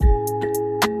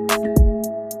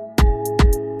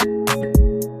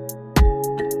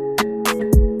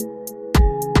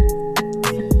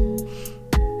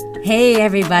Hey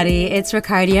everybody, it's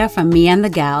Ricardia from Me and the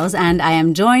Gals, and I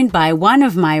am joined by one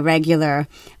of my regular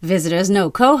visitors,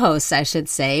 co-hosts I should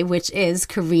say, which is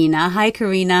Karina. Hi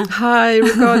Karina. Hi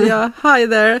Ricardia. Hi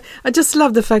there. I just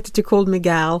love the fact that you called me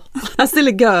gal. I'm still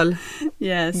a girl.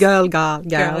 Yes. Gal.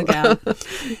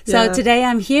 So today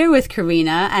I'm here with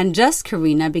Karina, and just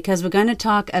Karina, because we're going to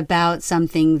talk about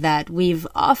something that we've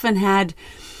often had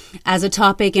as a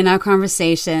topic in our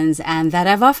conversations and that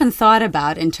I've often thought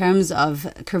about in terms of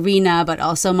Karina, but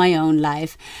also my own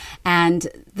life. And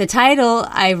the title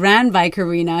I ran by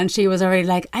Karina, and she was already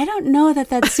like, I don't know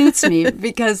that suits me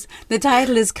because the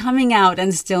title is Coming Out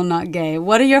and Still Not Gay.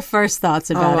 What are your first thoughts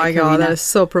about it, Oh my Karina? God, that is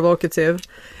so provocative.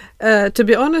 To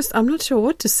be honest, I'm not sure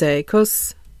what to say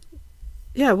because,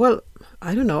 I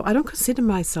don't know. I don't consider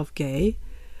myself gay.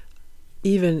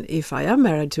 Even if I am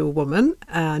married to a woman,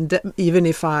 and even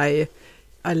if I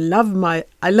love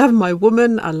my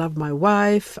woman, I love my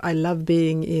wife, I love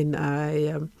being in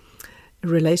a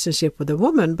relationship with a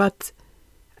woman, but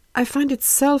I find it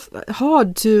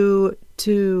hard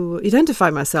to identify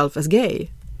myself as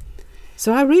gay.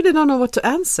 So I really don't know what to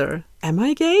answer. Am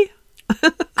I gay?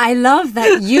 I love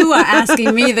that you are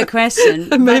asking me the question.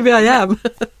 Maybe I am.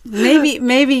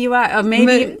 Maybe you are, or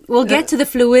maybe we'll get to the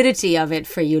fluidity of it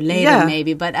for you later,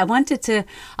 maybe. But I wanted to,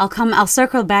 I'll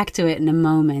circle back to it in a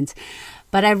moment.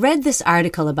 But I read this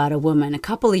article about a woman a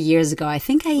couple of years ago. I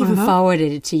think I even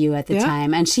forwarded it to you at the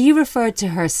time. And she referred to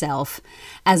herself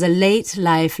as a late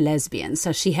life lesbian.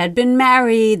 So she had been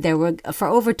married for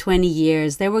over 20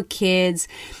 years. There were kids.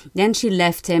 Then she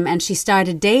left him and she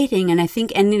started dating and I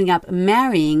think ending up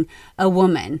marrying a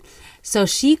woman. So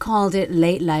she called it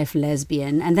late life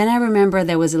lesbian. And then I remember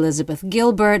there was Elizabeth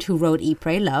Gilbert who wrote Eat,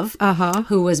 Pray, Love,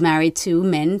 who was married to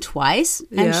men twice.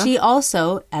 And she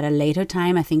also, at a later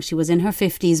time, I think she was in her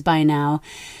 50s by now,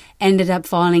 ended up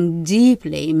falling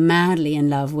deeply, madly in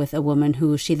love with a woman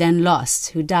who she then lost,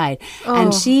 who died.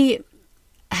 And she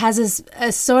has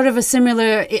a sort of a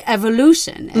similar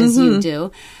evolution as you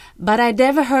do. But I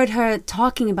never heard her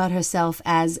talking about herself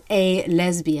as a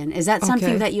lesbian. Is that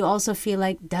something that you also feel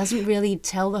like doesn't really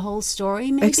tell the whole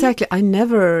story, maybe? Exactly. I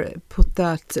never put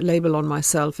that label on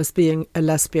myself as being a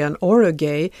lesbian or a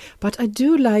gay, but I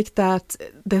do like that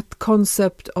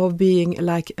concept of being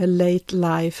like a late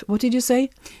life, what did you say?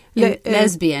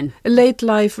 Lesbian. A late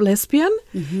life lesbian,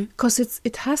 because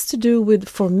it has to do with,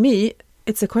 for me,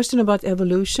 it's a question about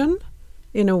evolution.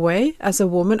 In a way, as a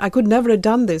woman, I could never have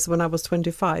done this when I was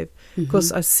 25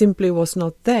 because I simply was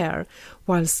not there.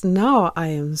 Whilst now I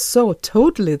am so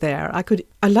totally there.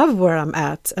 I love where I'm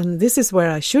at, and this is where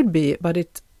I should be. But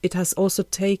it has also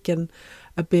taken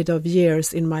a bit of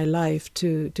years in my life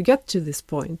to get to this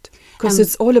point, because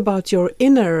it's all about your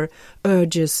inner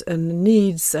urges and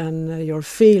needs and your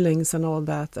feelings and all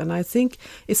that. And I think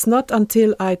it's not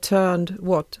until I turned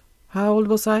how old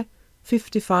was I?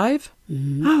 55? Oh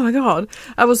my God.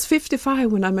 I was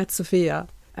 55 when I met Sophia,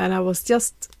 and I was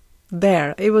just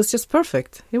there. It was just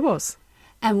perfect. It was.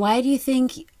 And why do you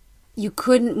think you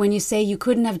couldn't, when you say you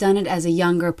couldn't have done it as a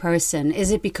younger person, is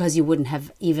it because you wouldn't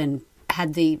have even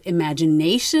had the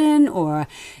imagination, or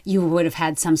you would have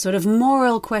had some sort of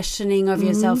moral questioning of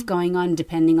yourself going on,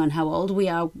 depending on how old we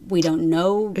are? We don't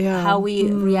know how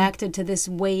we reacted to this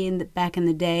back in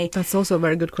the day. That's also a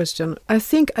very good question. I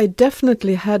think I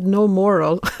definitely had no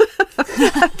moral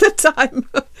at the time.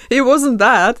 It wasn't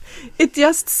that. It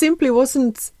just simply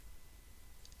wasn't.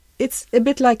 It's a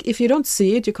bit like if you don't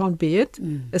see it, you can't be it,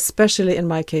 especially in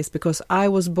my case, because I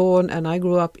was born and I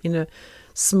grew up in a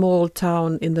small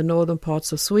town in the northern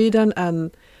parts of Sweden,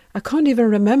 and I can't even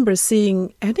remember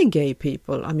seeing any gay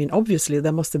people. I mean, obviously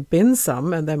there must have been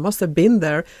some, and they must have been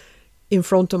there in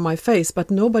front of my face,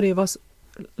 but nobody was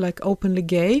like openly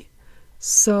gay.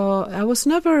 So I was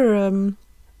never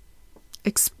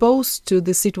exposed to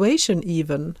the situation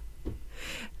even.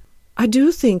 I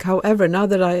do think, however, now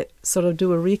that I sort of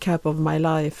do a recap of my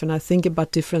life and I think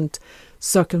about different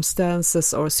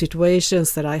circumstances or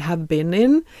situations that I have been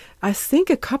in, I think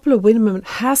a couple of women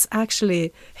has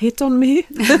actually hit on me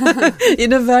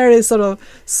in a very sort of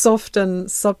soft and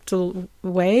subtle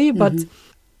way. But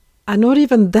not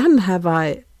even then have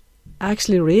I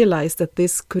actually realized that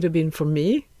this could have been for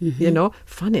me. You know,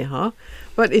 funny, huh?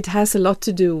 But it has a lot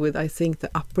to do with, I think,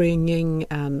 the upbringing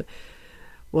and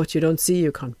what you don't see,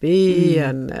 you can't be.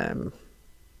 And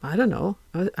I don't know.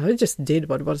 I just did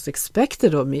what was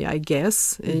expected of me, I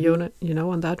guess. And you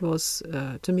know, and that was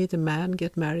to meet a man,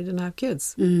 get married, and have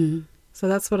kids. So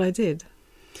that's what I did.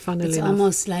 Funnily enough.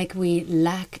 Almost like we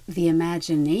lack the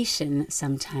imagination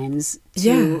sometimes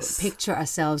to picture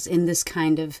ourselves in this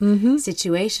kind of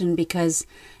situation, because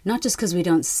not just because we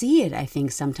don't see it, I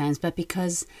think sometimes, but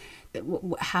because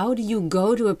how do you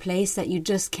go to a place that you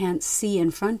just can't see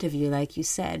in front of you, like you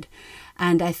said?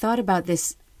 And I thought about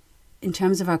this in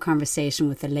terms of our conversation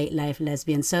with the late life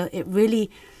lesbian. So it really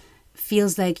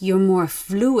feels like you're more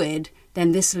fluid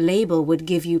than this label would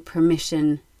give you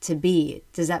permission to be.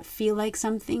 Does that feel like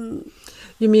something?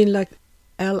 You mean like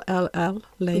LLL,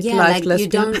 late life like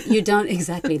lesbian? you don't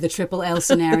exactly the triple L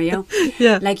scenario.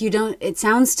 Yeah, like you don't. It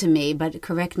sounds to me, but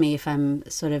correct me if I'm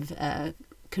sort of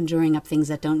conjuring up things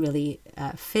that don't really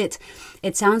fit.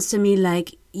 It sounds to me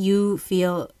like you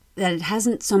feel that it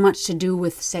hasn't so much to do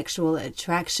with sexual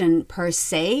attraction per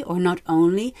se, or not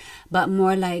only, but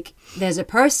more like there's a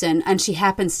person and she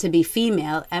happens to be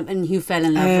female and you fell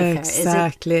in love with her.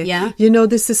 Exactly. Yeah. You know,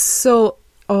 this is so.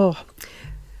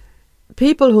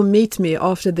 People who meet me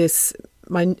after this,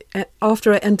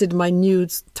 after I entered my new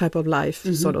type of life,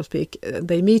 so to speak,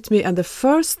 they meet me, and the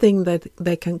first thing that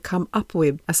they can come up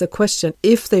with as a question,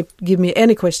 if they give me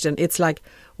any question, it's like,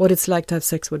 what it's like to have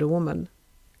sex with a woman.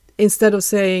 Instead of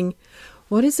saying,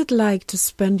 what is it like to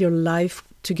spend your life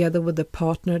together with a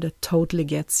partner that totally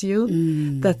gets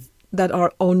you, that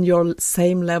are on your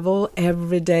same level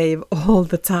every day, all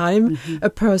the time, a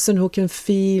person who can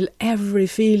feel every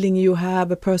feeling you have,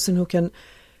 a person who can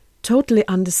totally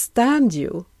understand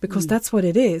you, because that's what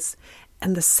it is.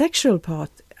 And the sexual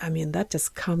part, I mean, that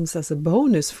just comes as a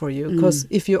bonus for you, because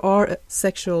if you are a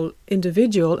sexual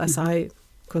individual, as I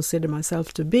consider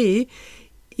myself to be,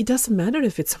 it doesn't matter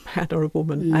if it's a man or a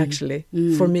woman, actually.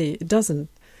 For me, it doesn't.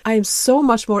 I am so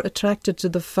much more attracted to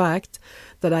the fact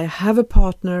that I have a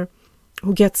partner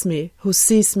who gets me, who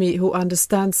sees me, who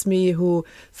understands me, who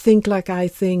think like I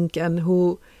think, and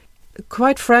who,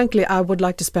 quite frankly, I would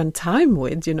like to spend time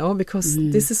with, because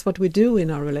this is what we do in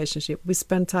our relationship. We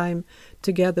spend time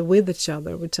together with each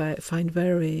other, which I find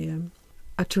very...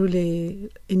 I truly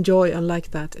enjoy and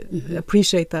like that,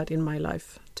 appreciate that in my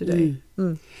life today.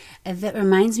 That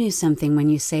reminds me of something when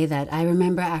you say that. I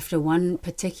remember after one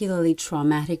particularly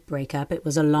traumatic breakup, it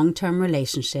was a long-term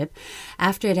relationship.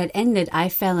 After it had ended, I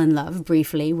fell in love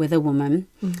briefly with a woman.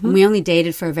 And we only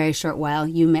dated for a very short while.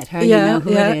 You met her, you know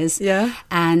who it is. Yeah.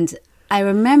 And I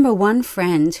remember one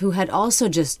friend who had also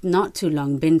just not too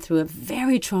long been through a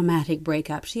very traumatic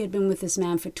breakup. She had been with this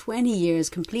man for 20 years,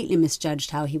 completely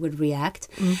misjudged how he would react.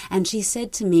 And she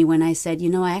said to me when I said,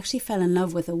 I actually fell in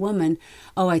love with a woman.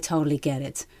 Oh, I totally get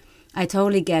it. I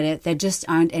totally get it. There just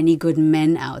aren't any good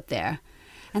men out there.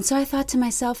 And so I thought to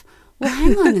myself, well,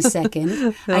 hang on a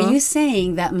second. Are you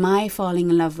saying that my falling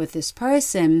in love with this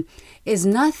person is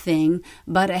nothing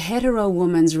but a hetero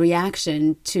woman's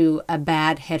reaction to a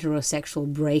bad heterosexual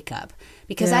breakup?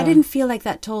 Because I didn't feel like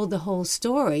that told the whole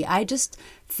story. I just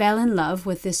fell in love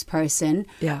with this person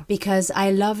because I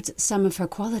loved some of her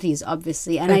qualities,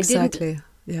 obviously. And exactly. I didn't...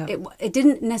 Yeah. It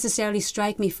didn't necessarily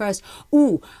strike me first,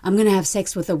 ooh, I'm going to have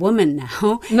sex with a woman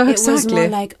now. No, it exactly. was more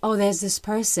like, oh, there's this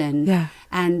person. Yeah.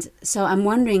 And so I'm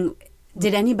wondering,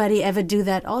 did anybody ever do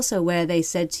that also, where they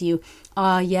said to you,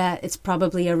 oh, yeah, it's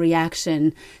probably a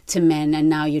reaction to men and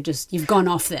now you've gone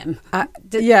off them?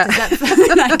 Does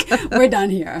that, like, we're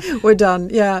done here? We're done,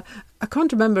 yeah. I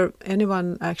can't remember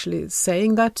anyone actually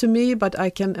saying that to me, but I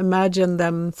can imagine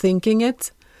them thinking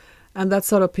it. And that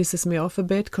sort of pisses me off a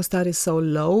bit, because that is so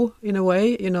low in a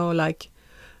way,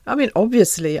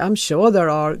 obviously, I'm sure there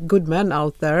are good men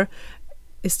out there.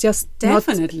 It's just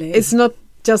definitely. It's not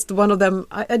just one of them.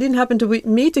 I didn't happen to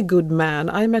meet a good man.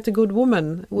 I met a good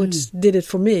woman, which did it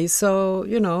for me. So,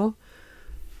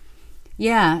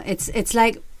 Yeah, it's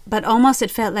like, but almost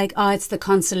it felt like, it's the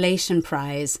consolation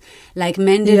prize. Like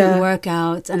men didn't work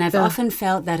out. And I've often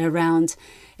felt that around,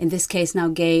 in this case now,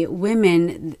 gay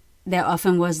women, there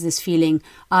often was this feeling,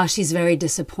 she's very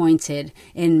disappointed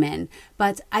in men.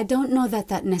 But I don't know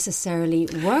that necessarily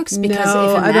works, because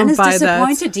if a man is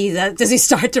disappointed, does he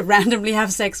start to randomly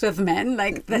have sex with men?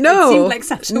 Like that, no, it seemed like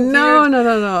such a weird... No.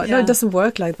 Yeah. No, it doesn't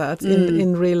work like that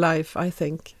in real life, I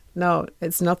think. No,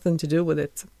 it's nothing to do with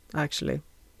it, actually.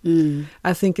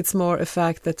 I think it's more a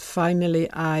fact that finally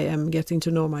I am getting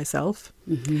to know myself.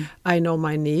 I know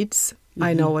my needs.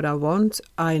 I know what I want.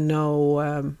 I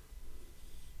know...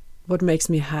 what makes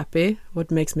me happy,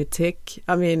 what makes me tick.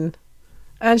 And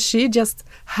she just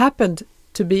happened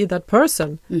to be that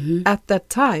person at that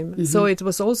time. So it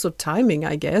was also timing,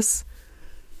 I guess.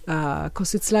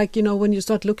 Because it's like, when you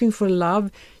start looking for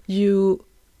love,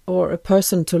 or a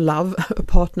person to love, a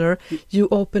partner, you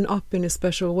open up in a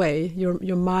special way.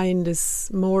 Your mind is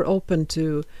more open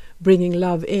to bringing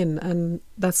love in. And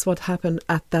that's what happened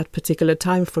at that particular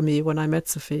time for me when I met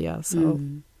Sofia. So,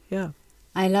 yeah.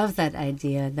 I love that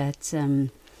idea that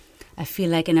I feel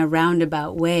like in a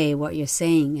roundabout way what you're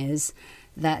saying is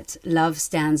that love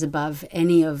stands above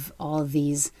any of all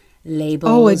these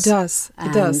labels. Oh, it does.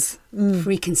 It does.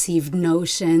 Preconceived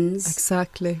notions.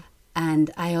 Exactly.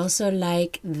 And I also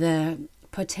like the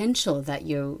potential that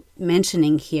you're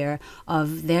mentioning here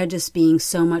of there just being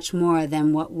so much more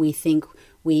than what we think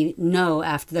we know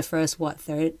after the first,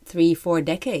 3-4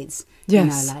 decades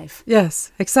in our life.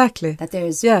 Yes, exactly. That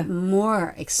there's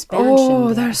more expansion.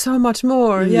 Oh, there's so much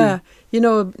more. Yeah. You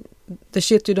know, the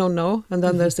shit you don't know, and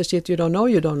then there's the shit you don't know.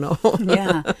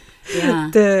 Yeah.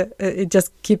 It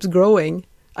just keeps growing.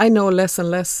 I know less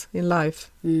and less in life.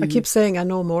 I keep saying I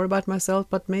know more about myself,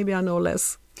 but maybe I know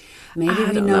less. Maybe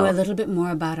we know a little bit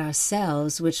more about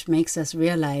ourselves, which makes us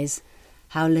realize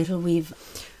how little we've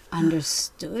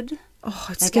understood. Oh,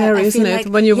 it's scary, isn't it?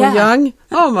 When you were young.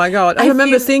 Oh my God. I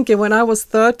remember thinking when I was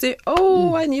 30,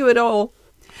 I knew it all.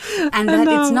 And that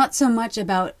it's not so much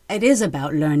about, it is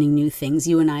about learning new things.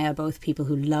 You and I are both people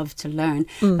who love to learn.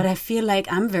 But I feel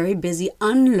like I'm very busy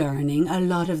unlearning a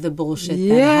lot of the bullshit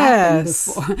that happened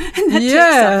before. And that takes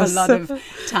up a lot of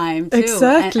time too.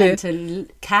 Exactly. And to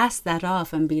cast that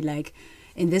off and be like,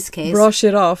 in this case. Brush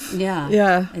it off.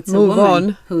 Yeah. It's move a woman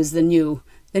on. Who's the new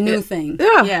thing.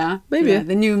 Yeah. Maybe. Yeah,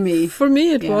 the new me. For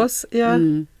me it was. Yeah.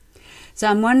 So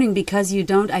I'm wondering, because you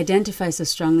don't identify so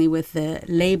strongly with the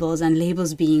labels, and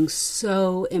labels being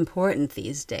so important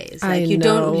these days. Like you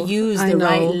don't use the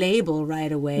right label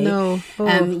right away. No.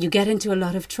 You get into a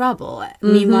lot of trouble.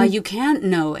 Meanwhile, you can't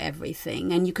know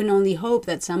everything, and you can only hope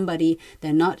that somebody,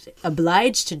 they're not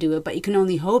obliged to do it, but you can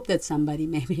only hope that somebody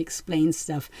maybe explains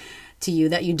stuff to you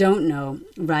that you don't know,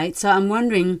 right? So I'm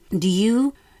wondering, do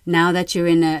you, now that you're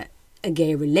in a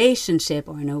gay relationship,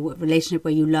 or in a relationship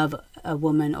where you love a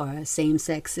woman, or a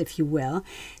same-sex, if you will,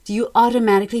 do you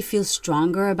automatically feel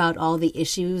stronger about all the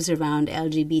issues around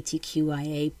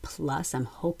LGBTQIA+? I'm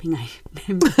hoping I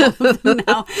named all of them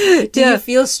now. Do you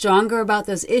feel stronger about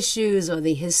those issues, or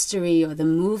the history, or the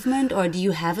movement, or do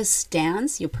you have a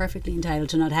stance? You're perfectly entitled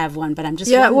to not have one, but I'm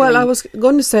just wondering. Well, I was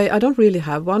going to say I don't really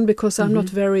have one, because I'm not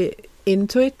very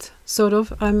into it, sort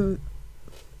of. I'm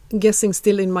guessing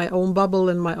still in my own bubble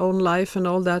and my own life and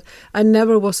all that. I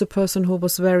never was a person who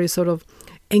was very sort of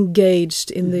engaged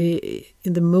in the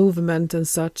movement and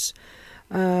such.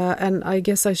 And I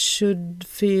guess I should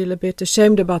feel a bit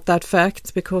ashamed about that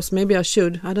fact, because maybe I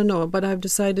should. I don't know. But I've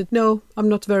decided, no, I'm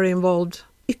not very involved.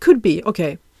 It could be.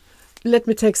 Okay, let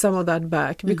me take some of that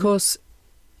back. Because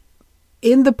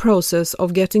in the process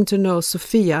of getting to know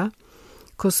Sofia,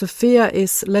 because Sofia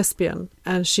is lesbian,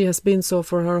 and she has been so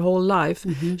for her whole life.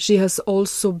 She has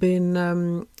also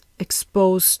been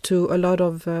exposed to a lot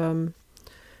of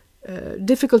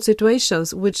difficult situations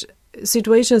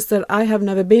that I have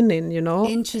never been in, you know.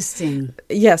 Interesting.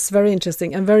 Yes, very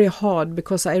interesting, and very hard,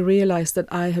 because I realized that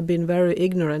I have been very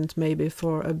ignorant maybe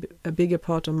for a bigger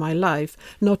part of my life,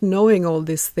 not knowing all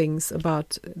these things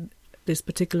about this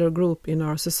particular group in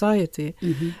our society.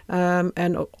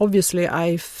 And obviously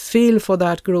I feel for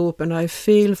that group, and I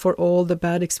feel for all the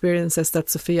bad experiences that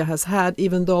Sofia has had,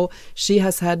 even though she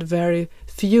has had very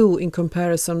few in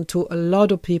comparison to a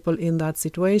lot of people in that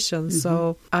situation.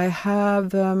 So I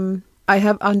have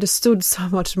understood so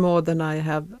much more than I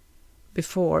have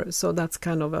before, so that's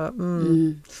kind of a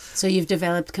So you've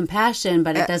developed compassion,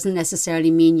 but it doesn't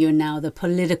necessarily mean you're now the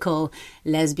political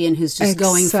lesbian who's just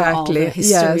going for all the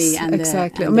history and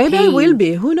the maybe pain. I will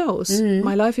be, who knows.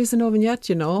 My life isn't over yet,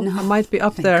 you know. I might be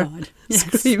up there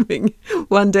screaming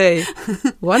one day.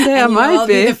 One day I might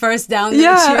be the first down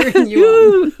there cheering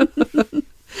you on.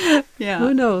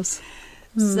 Who knows.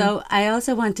 So I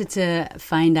also wanted to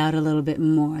find out a little bit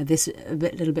more,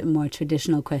 little bit more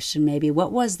traditional question maybe.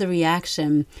 What was the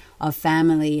reaction of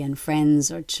family and friends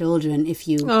or children, if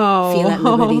you feel at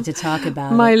liberty to talk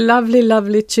about my lovely,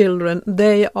 lovely children,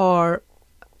 they are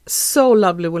so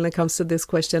lovely when it comes to this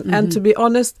question. And to be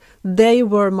honest, they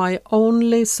were my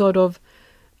only sort of,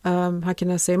 how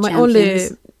can I say,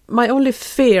 my only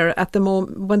fear at the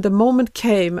moment, when the moment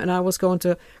came and I was going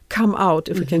to come out,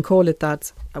 if we can call it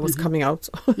that. I was coming out.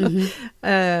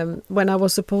 When I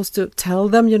was supposed to tell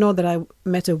them, you know, that I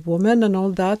met a woman and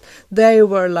all that, they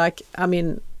were like, I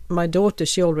mean, my daughter,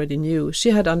 she already knew.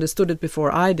 She had understood it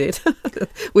before I did,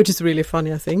 which is really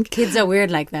funny, I think. Kids are weird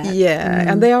like that. Yeah,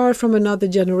 and they are from another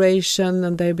generation,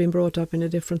 and they've been brought up in a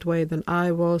different way than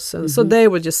I was. And so they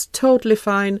were just totally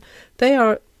fine. They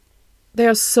are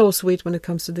so sweet when it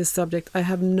comes to this subject. I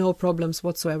have no problems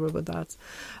whatsoever with that.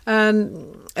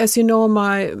 And as you know,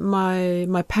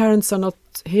 my parents are not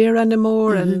here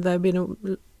anymore, and they've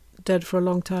been dead for a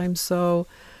long time, so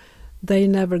they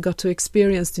never got to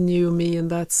experience the new me in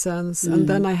that sense. And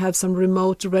then I have some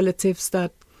remote relatives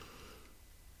that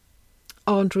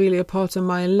aren't really a part of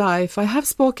my life. I have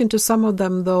spoken to some of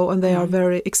them though, and they are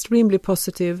very extremely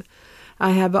positive.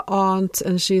 I have an aunt,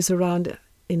 and she's around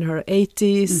in her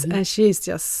 80s, and she's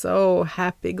just so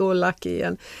happy-go-lucky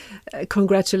and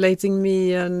congratulating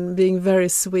me and being very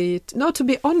sweet. No, to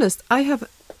be honest, I have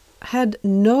had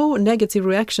no negative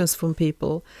reactions from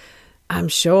people. I'm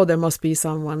sure there must be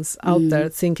someone's out there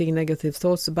thinking negative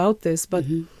thoughts about this, but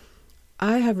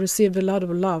I have received a lot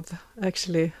of love,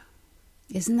 actually.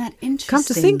 Isn't that interesting? Come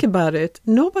to think about it,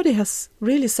 nobody has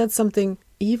really said something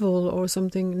evil or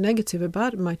something negative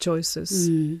about my choices.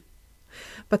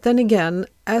 But then again,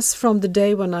 as from the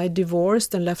day when I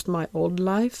divorced and left my old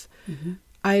life,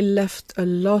 I left a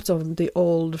lot of the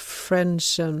old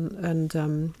friends and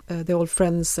the old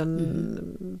friends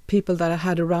and people that I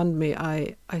had around me.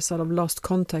 I sort of lost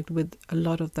contact with a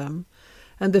lot of them.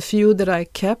 And the few that I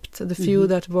kept, the few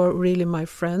that were really my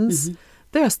friends,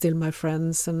 they are still my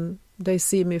friends, and they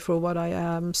see me for what I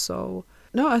am. So,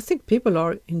 no, I think people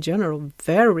are, in general,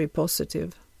 very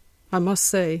positive, I must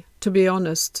say, to be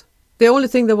honest. The only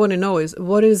thing they want to know is,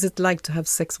 what is it like to have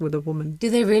sex with a woman? Do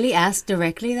they really ask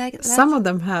directly like that? Some of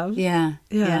them have. Yeah.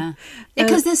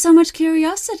 Because there's so much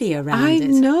curiosity around it. I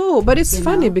know, but it's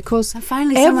funny because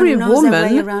finally every someone knows woman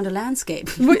their way around a landscape.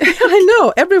 I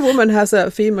know, every woman has a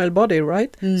female body,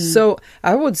 right? So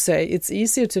I would say it's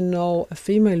easier to know a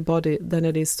female body than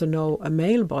it is to know a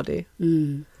male body.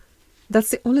 That's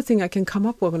the only thing I can come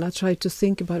up with when I try to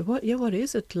think about what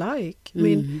is it like? I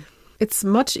mean, it's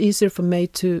much easier for me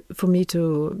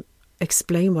to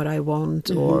explain what I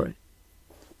want or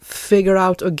figure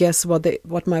out or guess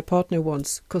what my partner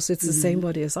wants, because it's the same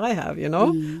body as I have, you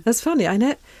know? That's funny. I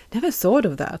never thought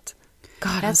of that.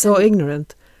 God, I'm so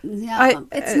ignorant. Yeah,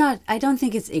 it's not. I don't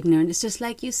think it's ignorant. It's just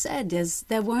like you said.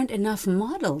 There weren't enough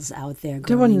models out there.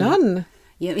 There were none.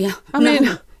 Yeah. I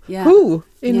mean, who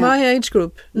in my age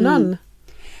group? None.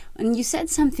 And you said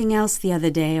something else the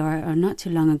other day, or not too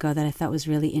long ago, that I thought was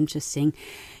really interesting.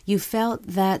 You felt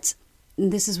that,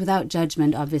 this is without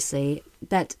judgment, obviously,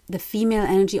 that the female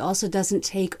energy also doesn't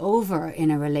take over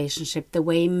in a relationship the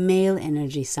way male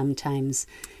energy sometimes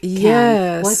can.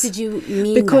 Yes. What did you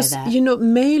mean because, by that? Because,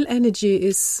 male energy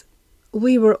is...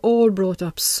 We were all brought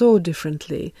up so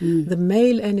differently. The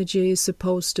male energy is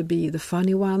supposed to be the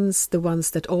funny ones, the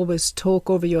ones that always talk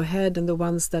over your head, and the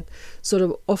ones that sort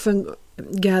of often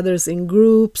gathers in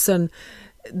groups. And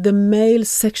the male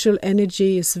sexual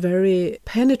energy is very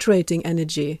penetrating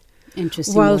energy.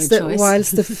 Interesting whilst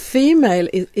the female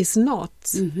is not.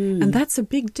 And that's a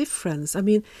big difference. I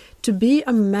mean, to be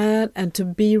a man and to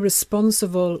be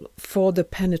responsible for the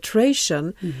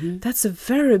penetration, that's a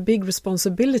very big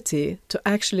responsibility to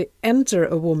actually enter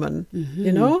a woman,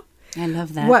 you know? I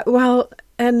love that. Well,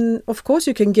 and of course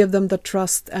you can give them the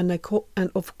trust, and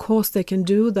of course they can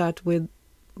do that with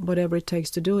whatever it takes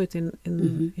to do it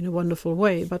in a wonderful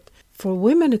way. But for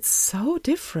women it's so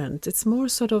different. It's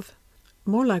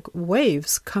more like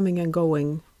waves coming and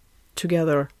going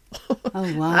together.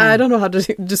 Oh, wow. I don't know how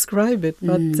to describe it,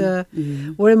 but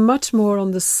we're much more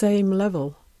on the same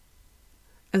level.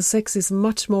 And sex is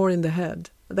much more in the head.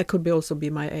 That could also be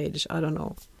my age. I don't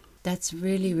know. That's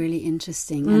really, really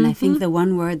interesting. And I think the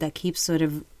one word that keeps sort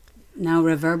of now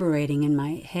reverberating in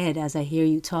my head as I hear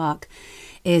you talk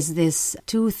is this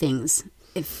two things.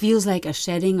 It feels like a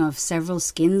shedding of several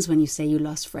skins when you say you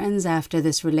lost friends after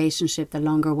this relationship, the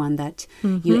longer one that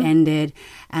you ended.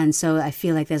 And so I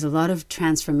feel like there's a lot of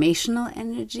transformational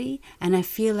energy. And I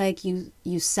feel like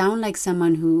you sound like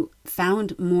someone who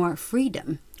found more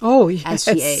freedom as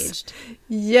she aged.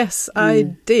 Yes,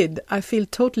 I did. I feel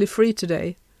totally free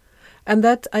today. And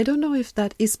that, I don't know if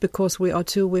that is because we are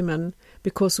two women,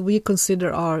 because we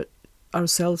consider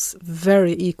ourselves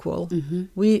very equal.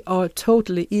 We are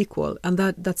totally equal, and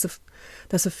that's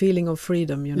a feeling of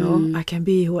freedom, you know. I can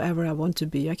be whoever I want to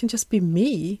be. I can just be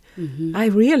me. I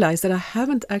realize that I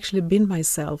haven't actually been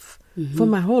myself for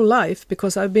my whole life,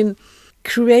 because I've been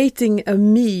creating a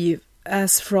me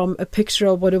as from a picture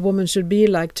of what a woman should be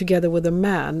like together with a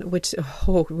man, which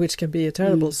can be a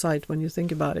terrible sight when you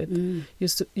think about it.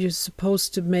 You're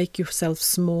supposed to make yourself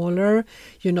smaller.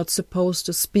 You're not supposed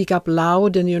to speak up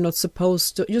loud, and you're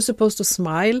supposed to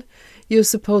smile. You're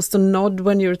supposed to nod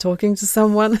when you're talking to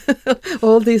someone.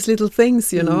 All these little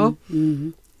things, you know.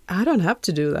 I don't have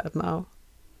to do that now,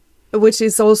 which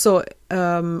is also,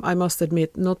 I must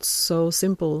admit, not so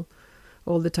simple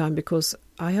all the time, because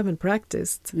I haven't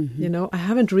practiced, you know. I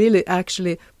haven't really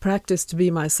actually practiced to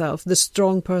be myself, the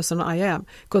strong person I am,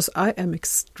 because I am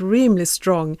extremely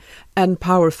strong and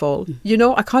powerful. You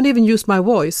know, I can't even use my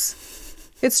voice.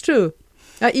 It's true.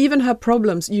 I even have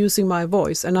problems using my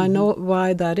voice, and I know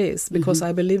why that is, because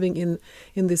I've been living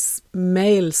in this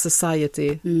male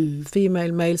society,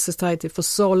 female male society for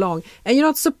so long, and you're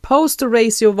not supposed to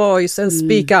raise your voice and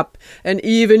speak up and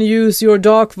even use your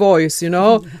dark voice, you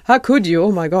know. How could you?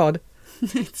 Oh my God.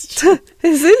 It's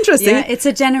interesting. Yeah, it's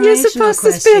a generational You're supposed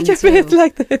to speak a bit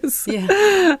like this.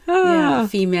 Yeah,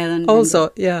 female and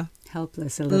also,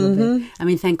 helpless a little bit. I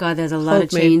mean, thank God there's a lot of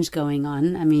change going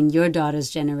on. I mean, your daughter's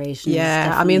generation.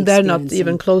 Yeah, I mean, they're not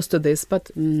even close to this, but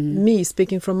me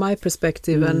speaking from my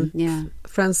perspective and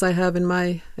friends I have in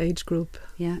my age group.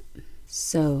 Yeah.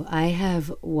 So I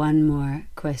have one more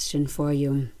question for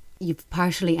you. You've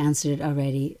partially answered it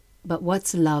already, but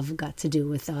what's love got to do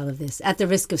with all of this? At the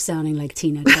risk of sounding like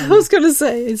Tina Turner. I was going to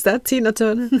say, is that Tina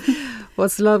Turner?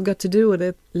 What's love got to do with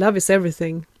it? Love is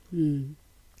everything.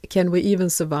 Can we even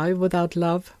survive without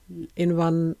love in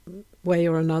one way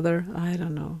or another? I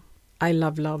don't know. I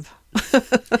love love.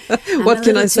 What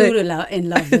can I say? In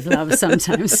love with love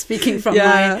sometimes. Speaking from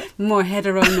my more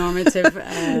heteronormative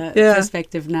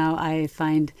perspective now, I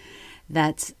find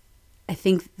that I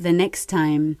think the next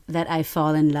time that I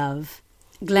fall in love,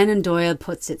 Glennon Doyle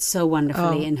puts it so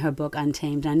wonderfully in her book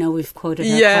Untamed. I know we've quoted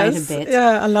her quite a bit.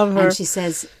 Yeah, I love her. And she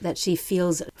says that she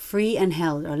feels free and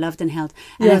held, or loved and held.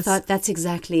 And I thought that's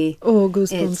exactly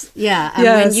goosebumps. it. Yeah, and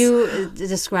when you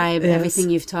describe everything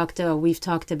we've talked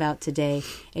about today,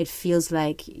 it feels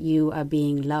like you are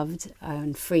being loved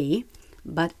and free,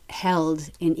 but held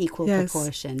in equal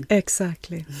proportion.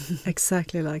 Exactly.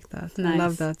 Exactly like that. Nice. I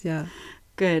love that,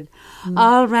 Good.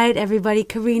 All right, everybody.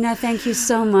 Karina, thank you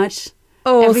so much.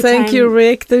 Oh, thank you,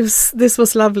 Rick. This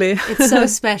was lovely. It's so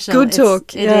special. Good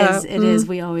talk. It is.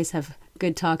 We always have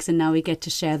good talks, and now we get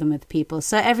to share them with people.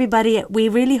 So everybody, we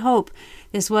really hope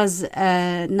this was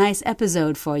a nice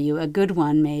episode for you, a good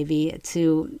one maybe,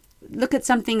 to look at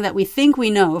something that we think we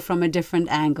know from a different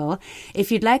angle.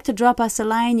 If you'd like to drop us a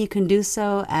line, you can do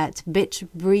so at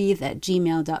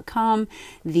bitchbreathe@gmail.com.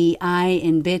 The I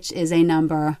in bitch is a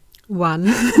number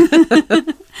 1.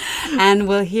 And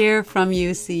we'll hear from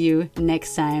you. See you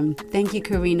next time. Thank you,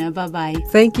 Karina. Bye-bye.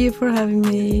 Thank you for having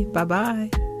me.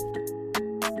 Bye-bye.